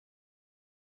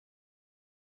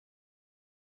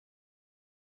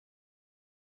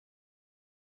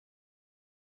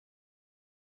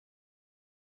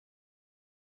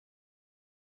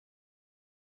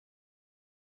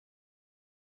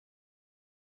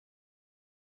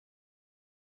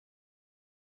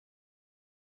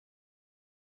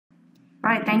All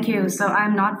right, thank you. So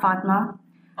I'm not Fatma,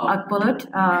 Akbulut.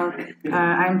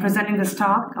 I'm presenting this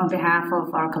talk on behalf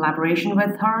of our collaboration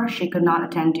with her. She could not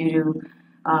attend due to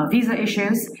visa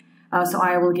issues, so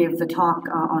I will give the talk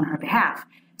on her behalf.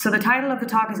 So the title of the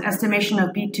talk is Estimation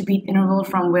of Beat-to-Beat Interval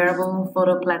from Wearable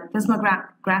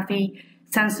Photoplethysmography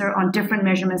Sensor on Different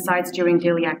Measurement Sites During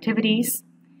Daily Activities.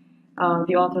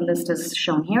 The author list is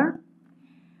shown here.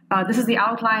 This is the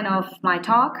outline of my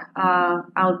talk.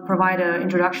 I'll provide an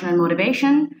introduction and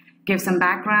motivation, give some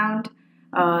background,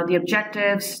 the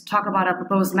objectives, talk about our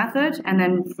proposed method, and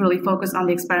then really focus on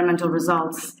the experimental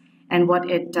results and what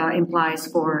it implies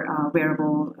for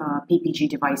wearable PPG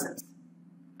devices.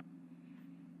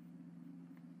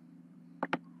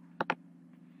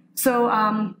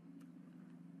 So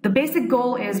the basic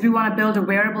goal is we want to build a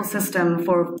wearable system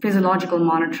for physiological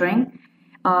monitoring.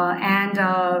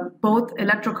 Both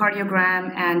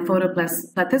electrocardiogram and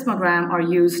photoplethysmogram are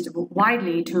used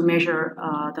widely to measure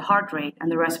the heart rate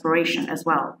and the respiration as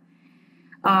well.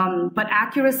 But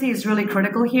accuracy is really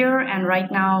critical here, and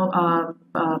right now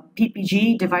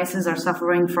PPG devices are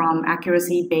suffering from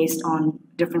accuracy based on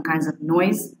different kinds of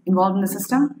noise involved in the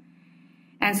system.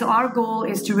 And so our goal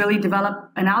is to really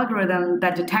develop an algorithm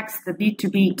that detects the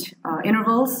beat-to-beat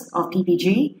intervals of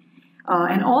PPG.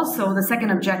 And also, the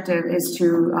second objective is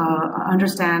to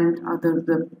understand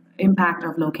the impact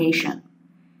of location.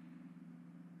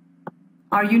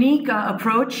 Our unique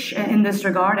approach in this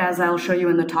regard, as I'll show you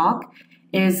in the talk,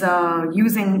 is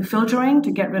using filtering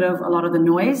to get rid of a lot of the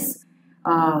noise,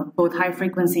 both high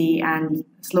frequency and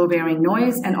slow varying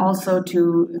noise, and also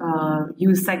to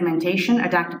use segmentation,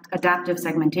 adaptive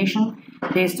segmentation,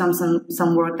 based on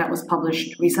some work that was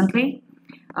published recently.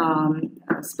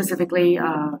 Specifically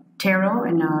Tanneeru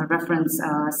in reference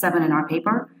 7 in our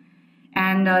paper.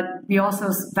 And we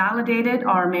also validated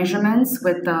our measurements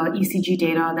with the ECG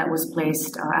data that was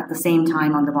placed at the same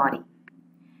time on the body.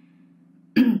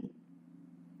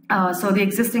 So the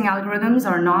existing algorithms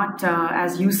are not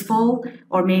as useful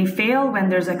or may fail when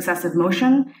there's excessive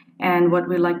motion. And what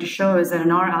we'd like to show is that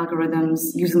in our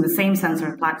algorithms, using the same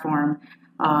sensor platform,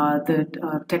 the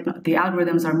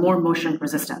algorithms are more motion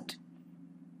resistant.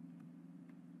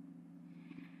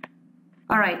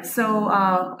 All right, so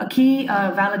a key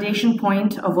validation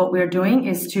point of what we're doing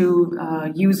is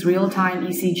to use real-time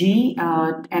ECG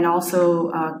and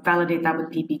also validate that with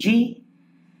PPG.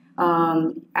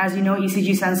 As you know,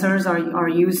 ECG sensors are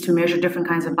used to measure different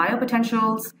kinds of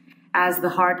biopotentials as the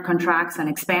heart contracts and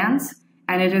expands,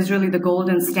 and it is really the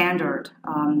golden standard.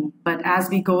 But as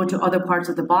we go to other parts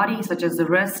of the body, such as the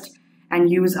wrist,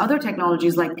 and use other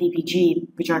technologies like PPG,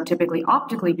 which are typically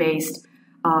optically based,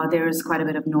 there is quite a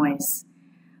bit of noise.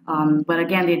 But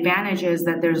again, the advantage is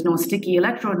that there's no sticky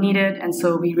electrode needed, and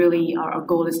so we really, our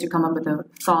goal is to come up with a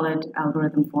solid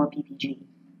algorithm for PPG.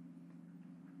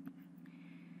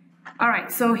 All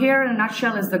right, so here in a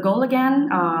nutshell is the goal again.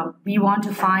 We want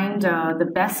to find the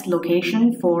best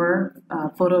location for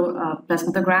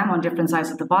photoplethysmogram on different sides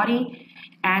of the body,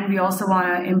 and we also want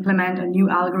to implement a new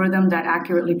algorithm that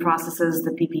accurately processes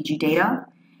the PPG data.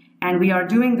 And we are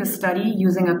doing this study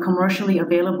using a commercially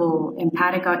available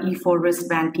Empatica E4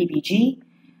 wristband PPG.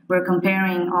 We're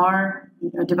comparing our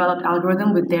developed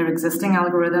algorithm with their existing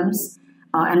algorithms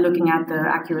and looking at the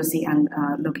accuracy and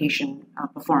location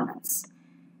performance.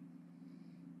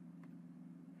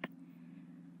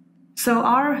 So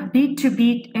our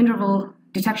beat-to-beat interval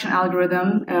detection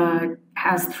algorithm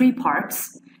has 3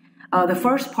 parts. The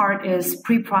first part is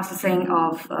pre-processing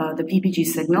of the PPG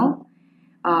signal.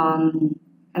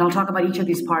 And I'll talk about each of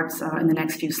these parts in the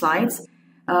next few slides.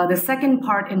 The second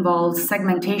part involves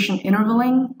segmentation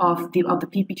intervaling of the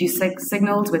PPG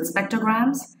signals with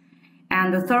spectrograms.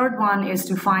 And the third one is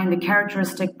to find the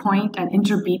characteristic point and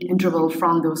interbeat interval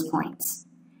from those points.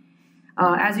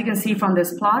 As you can see from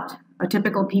this plot, a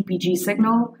typical PPG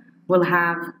signal will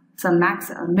have some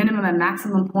minimum and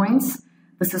maximum points.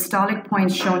 The systolic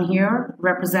points shown here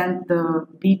represent the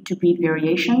beat-to-beat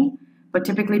variation, but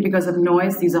typically because of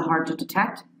noise, these are hard to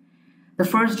detect. The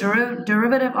first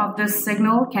derivative of this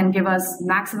signal can give us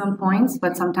maximum points,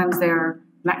 but sometimes there are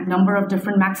a number of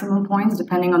different maximum points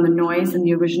depending on the noise in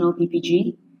the original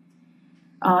PPG.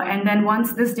 And then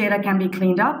once this data can be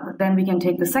cleaned up, then we can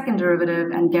take the second derivative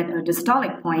and get a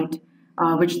diastolic point,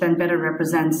 which then better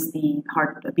represents the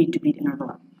heart beat-to-beat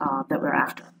interval that we're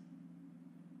after.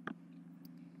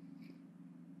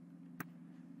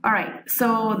 All right,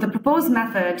 so the proposed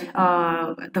method,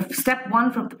 the step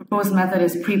 1 for the proposed method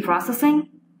is pre-processing.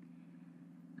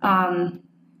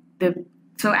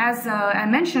 So as I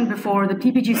mentioned before, the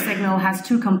PPG signal has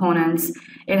 2 components.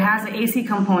 It has an AC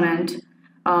component,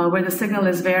 where the signal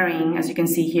is varying, as you can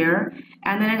see here.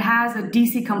 And then it has a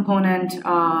DC component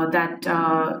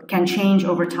that can change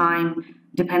over time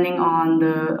depending on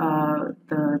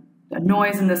the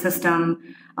noise in the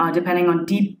system, depending on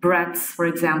deep breaths, for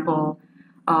example,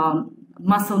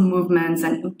 muscle movements,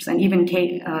 and even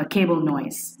cable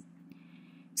noise.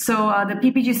 So the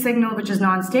PPG signal, which is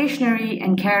non-stationary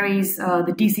and carries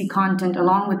the DC content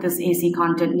along with this AC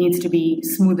content, needs to be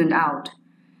smoothened out.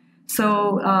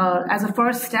 So as a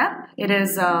first step, it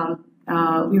is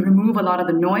we remove a lot of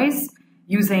the noise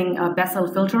using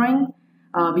Bessel filtering.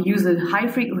 We use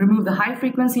remove the high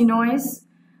frequency noise,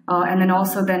 and then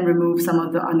also remove some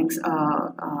of the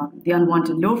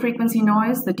unwanted low frequency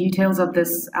noise. The details of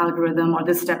this algorithm or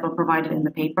this step are provided in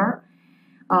the paper.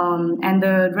 And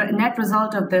the net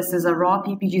result of this is a raw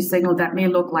PPG signal that may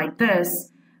look like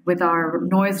this, with our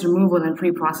noise removal and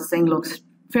pre-processing looks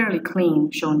fairly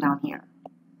clean, shown down here.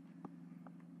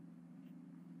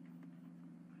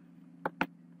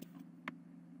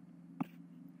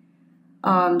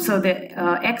 So the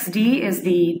XD is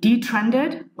the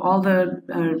detrended. All the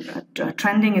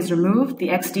trending is removed. The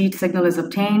XD signal is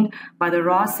obtained by the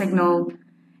raw signal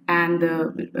and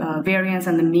the variance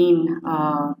and the mean,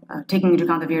 taking into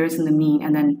account the variance and the mean,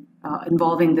 and then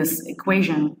involving this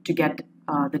equation to get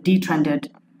the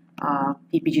detrended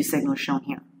PPG signal shown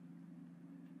here.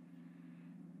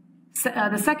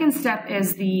 The second step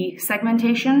is the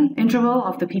segmentation interval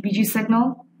of the PPG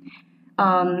signal.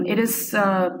 It is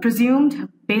presumed,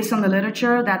 based on the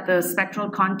literature, that the spectral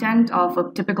content of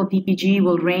a typical PPG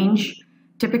will range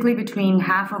typically between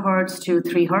 0.5 hertz to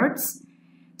 3 hertz.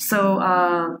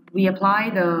 So we apply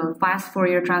the Fast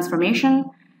Fourier transformation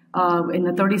in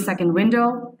the 30-second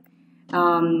window,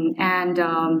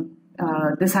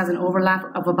 this has an overlap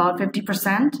of about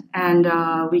 50%, and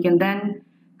we can then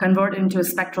convert into a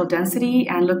spectral density,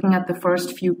 and looking at the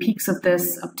first few peaks of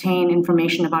this, obtain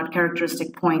information about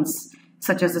characteristic points,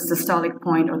 such as the systolic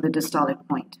point or the diastolic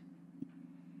point.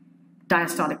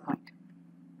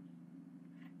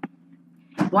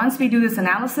 Once we do this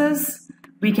analysis,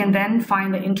 we can then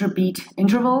find the interbeat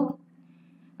interval.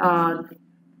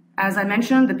 As I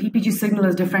mentioned, the PPG signal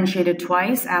is differentiated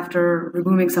twice after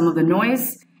removing some of the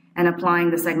noise and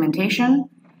applying the segmentation.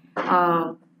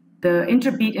 The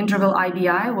interbeat interval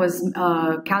IBI was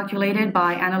calculated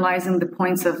by analyzing the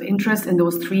points of interest in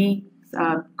those three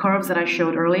curves that I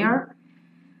showed earlier.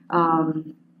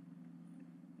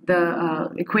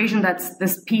 The equation that's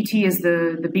this PT is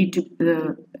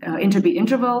the interbeat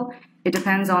interval. It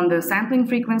depends on the sampling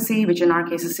frequency, which in our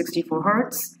case is 64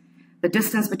 hertz, the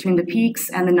distance between the peaks,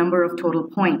 and the number of total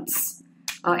points.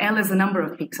 L is the number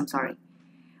of peaks, I'm sorry.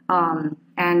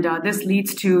 This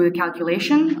leads to the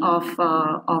calculation of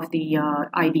the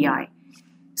IBI.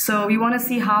 So we want to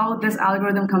see how this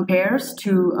algorithm compares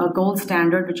to a gold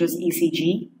standard, which is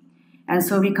ECG. And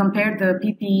so we compared the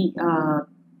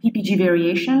PPG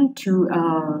variation to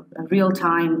a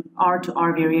real-time R to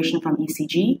R variation from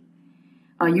ECG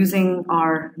using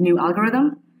our new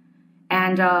algorithm.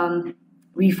 And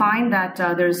we find that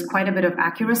there's quite a bit of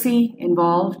accuracy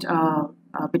involved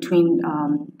between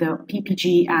the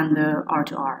PPG and the R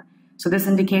to R. So this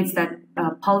indicates that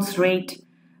pulse rate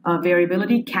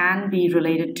variability can be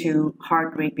related to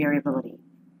heart rate variability.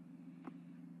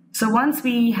 So once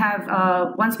we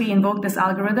invoke this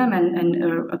algorithm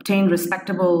and obtain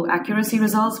respectable accuracy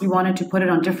results, we wanted to put it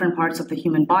on different parts of the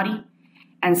human body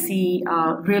and see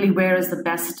really where is the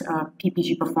best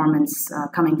PPG performance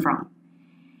coming from.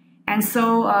 And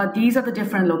so these are the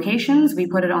different locations. We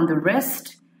put it on the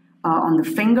wrist, on the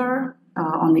finger,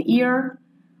 on the ear,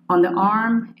 on the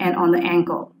arm, and on the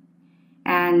ankle.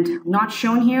 And not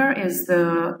shown here is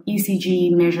the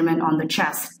ECG measurement on the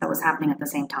chest that was happening at the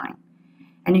same time.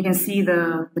 And you can see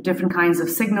the different kinds of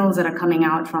signals that are coming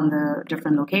out from the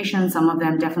different locations, some of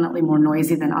them definitely more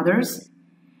noisy than others.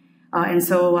 And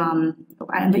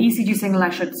the ECG signal,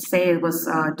 I should say, was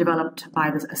developed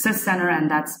by the Assist Center, and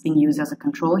that's being used as a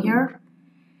control here.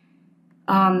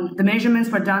 The measurements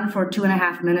were done for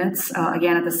 2.5 minutes,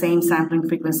 again at the same sampling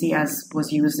frequency as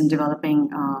was used in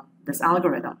developing this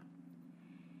algorithm.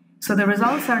 So the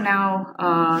results are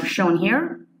now shown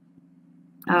here.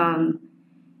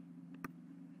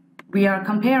 We are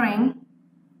comparing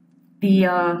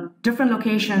the different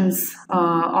locations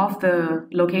of the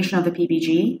location of the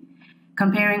PPG,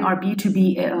 comparing our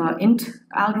B2B int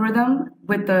algorithm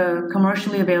with the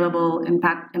commercially available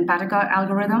Empatica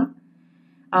algorithm.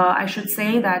 I should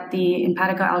say that the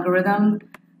Empatica algorithm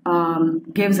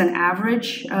gives an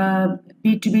average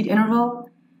beat-to-beat interval,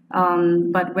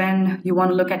 but when you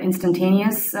want to look at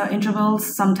instantaneous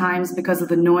intervals, sometimes because of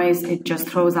the noise, it just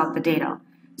throws out the data.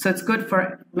 So it's good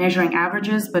for measuring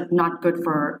averages, but not good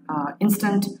for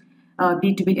instant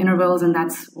beat-to-beat intervals, and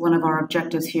that's one of our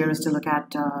objectives here, is to look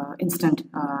at instant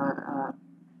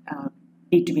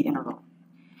beat-to-beat interval.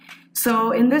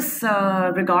 So in this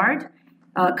regard,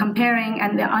 comparing,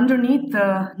 and underneath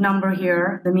the number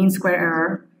here, the mean square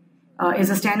error, is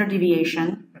a standard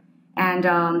deviation, and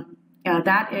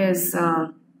that is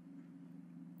the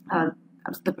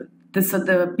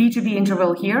B2B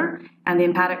interval here, and the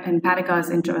Empatica's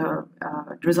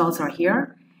results are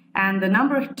here. And the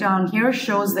number down here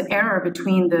shows the error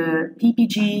between the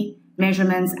PPG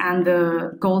measurements and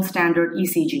the gold standard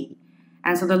ECG.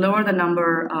 And so the lower the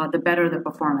number, the better the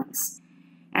performance.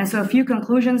 And so a few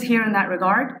conclusions here in that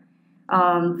regard.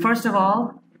 First of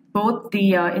all, both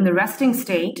the in the resting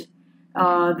state,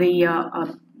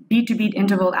 the beat-to-beat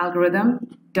interval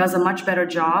algorithm does a much better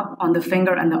job on the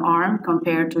finger and the arm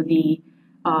compared to the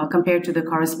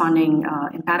corresponding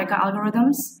Empatica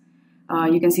algorithms.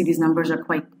 You can see these numbers are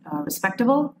quite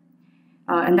respectable.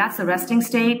 And that's the resting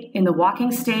state. In the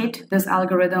walking state, this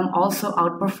algorithm also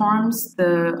outperforms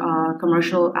the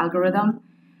commercial algorithm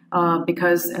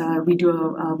because we do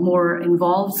a more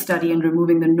involved study in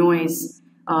removing the noise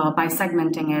by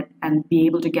segmenting it and be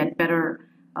able to get better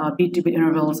beat-to-beat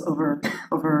intervals over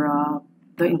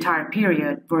the entire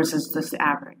period versus this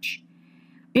average.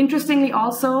 Interestingly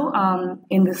also,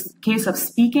 in this case of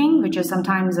speaking, which is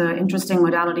sometimes an interesting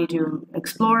modality to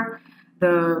explore,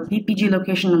 the PPG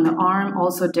location on the arm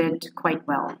also did quite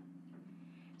well.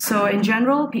 So in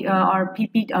general, our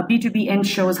B2B int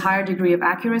shows higher degree of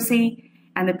accuracy,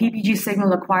 and the PPG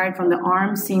signal acquired from the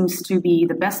arm seems to be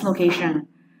the best location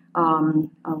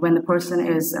when the person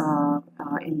is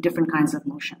in different kinds of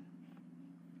motion.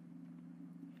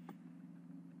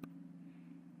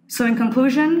 So in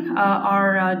conclusion,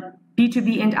 our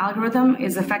B2B int algorithm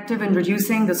is effective in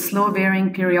reducing the slow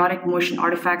varying periodic motion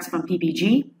artifacts from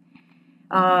PPG.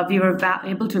 We were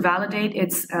able to validate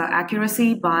its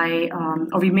accuracy by,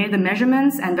 or we made the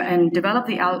measurements and developed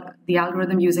the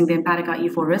algorithm using the Empatica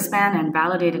E4 wristband and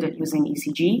validated it using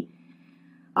ECG.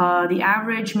 The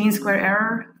average mean square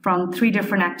error from 3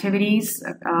 different activities,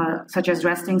 such as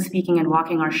resting, speaking, and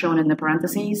walking, are shown in the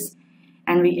parentheses.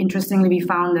 And interestingly, we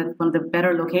found that one of the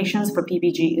better locations for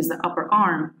PPG is the upper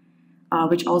arm,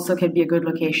 which also could be a good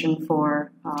location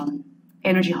for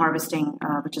energy harvesting,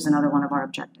 which is another one of our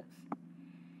objectives.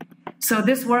 So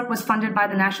this work was funded by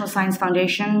the National Science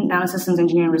Foundation Nanosystems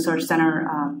Engineering Research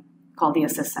Center, called the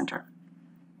ASSIST Center.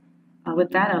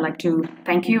 With that, I'd like to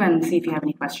thank you and see if you have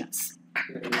any questions.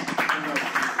 I'll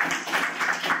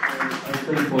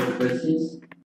for the questions.